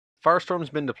Firestorm's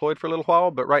been deployed for a little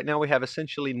while, but right now we have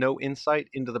essentially no insight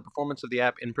into the performance of the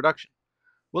app in production.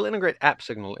 We'll integrate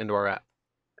AppSignal into our app.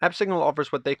 AppSignal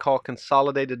offers what they call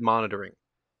consolidated monitoring: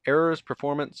 errors,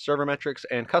 performance, server metrics,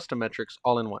 and custom metrics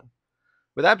all in one.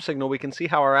 With AppSignal, we can see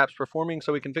how our app's performing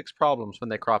so we can fix problems when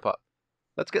they crop up.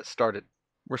 Let's get started.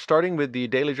 We're starting with the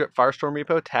Daily Drip Firestorm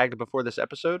repo tagged before this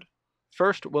episode.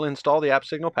 First, we'll install the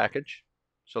AppSignal package.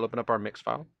 So we'll open up our mix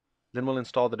file. Then we'll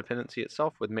install the dependency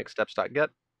itself with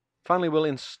mixsteps.get. Finally, we'll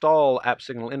install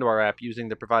AppSignal into our app using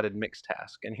the provided mix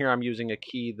task. And here I'm using a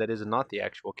key that is not the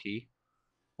actual key.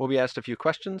 We'll be asked a few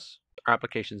questions. Our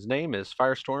application's name is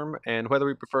Firestorm, and whether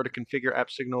we prefer to configure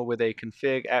AppSignal with a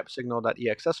config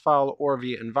appsignal.exs file or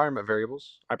via environment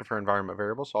variables. I prefer environment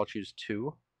variables, so I'll choose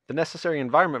 2. The necessary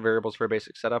environment variables for a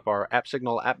basic setup are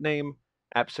AppSignal app name,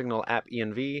 AppSignal app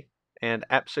env, and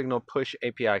AppSignal push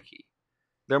API key.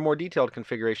 There are more detailed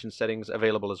configuration settings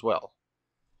available as well.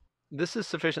 This is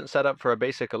sufficient setup for a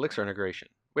basic Elixir integration.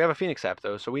 We have a Phoenix app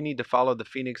though, so we need to follow the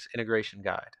Phoenix integration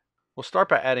guide. We'll start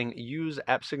by adding use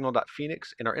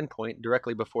appsignal.phoenix in our endpoint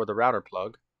directly before the router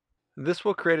plug. This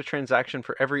will create a transaction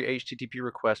for every HTTP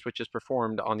request which is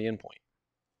performed on the endpoint.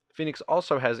 Phoenix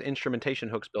also has instrumentation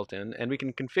hooks built in, and we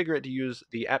can configure it to use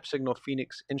the AppSignal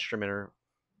Phoenix instrumenter.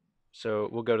 So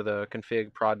we'll go to the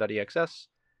config prod.exs,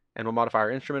 and we'll modify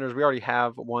our instrumenters. We already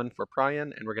have one for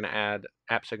pry-in, and we're going to add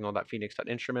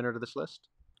appsignal.phoenix.instrumenter to this list.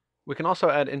 We can also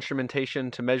add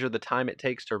instrumentation to measure the time it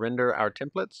takes to render our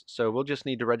templates, so we'll just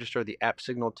need to register the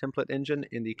AppSignal template engine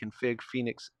in the config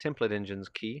Phoenix template engines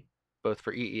key, both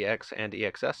for EEX and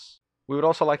EXS. We would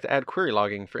also like to add query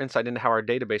logging for insight into how our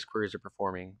database queries are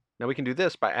performing. Now we can do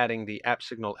this by adding the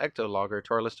AppSignal ecto logger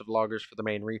to our list of loggers for the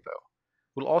main repo.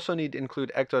 We'll also need to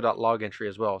include ecto.log entry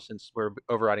as well, since we're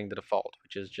overriding the default,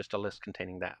 which is just a list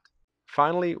containing that.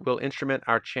 Finally, we'll instrument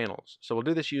our channels. So we'll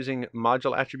do this using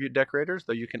module attribute decorators,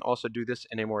 though you can also do this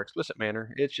in a more explicit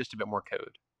manner. It's just a bit more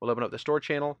code. We'll open up the store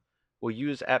channel, we'll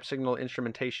use AppSignal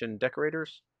instrumentation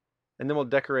decorators, and then we'll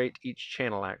decorate each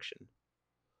channel action.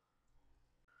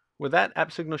 With that,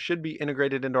 AppSignal should be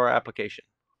integrated into our application.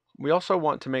 We also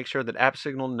want to make sure that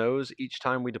AppSignal knows each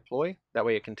time we deploy. That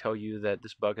way it can tell you that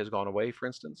this bug has gone away, for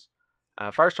instance.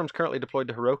 Firestorm's currently deployed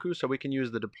to Heroku, so we can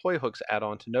use the deploy hooks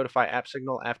add-on to notify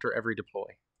AppSignal after every deploy.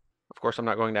 Of course, I'm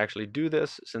not going to actually do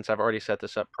this since I've already set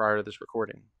this up prior to this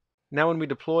recording. Now when we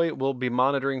deploy, we'll be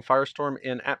monitoring Firestorm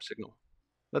in AppSignal.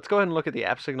 Let's go ahead and look at the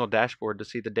AppSignal dashboard to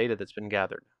see the data that's been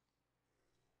gathered.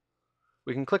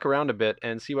 We can click around a bit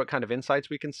and see what kind of insights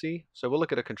we can see. So we'll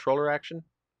look at a controller action.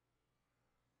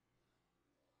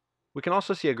 We can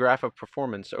also see a graph of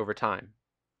performance over time.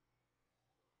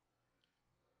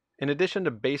 In addition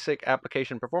to basic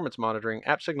application performance monitoring,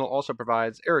 AppSignal also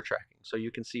provides error tracking, so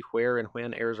you can see where and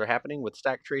when errors are happening with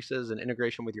stack traces and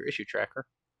integration with your issue tracker.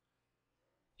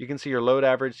 You can see your load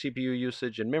average, CPU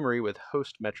usage, and memory with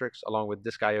host metrics, along with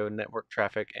disk I/O, network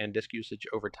traffic, and disk usage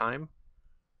over time.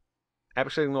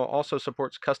 AppSignal also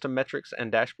supports custom metrics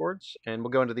and dashboards, and we'll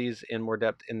go into these in more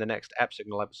depth in the next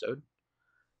AppSignal episode.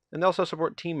 And they also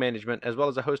support team management as well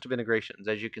as a host of integrations,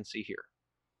 as you can see here.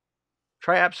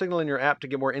 Try AppSignal in your app to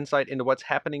get more insight into what's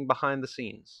happening behind the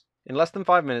scenes. In less than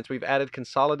 5 minutes, we've added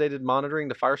consolidated monitoring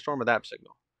to Firestorm with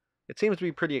AppSignal. It seems to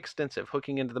be pretty extensive,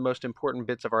 hooking into the most important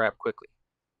bits of our app quickly.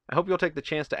 I hope you'll take the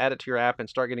chance to add it to your app and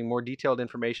start getting more detailed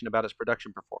information about its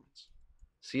production performance.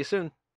 See you soon!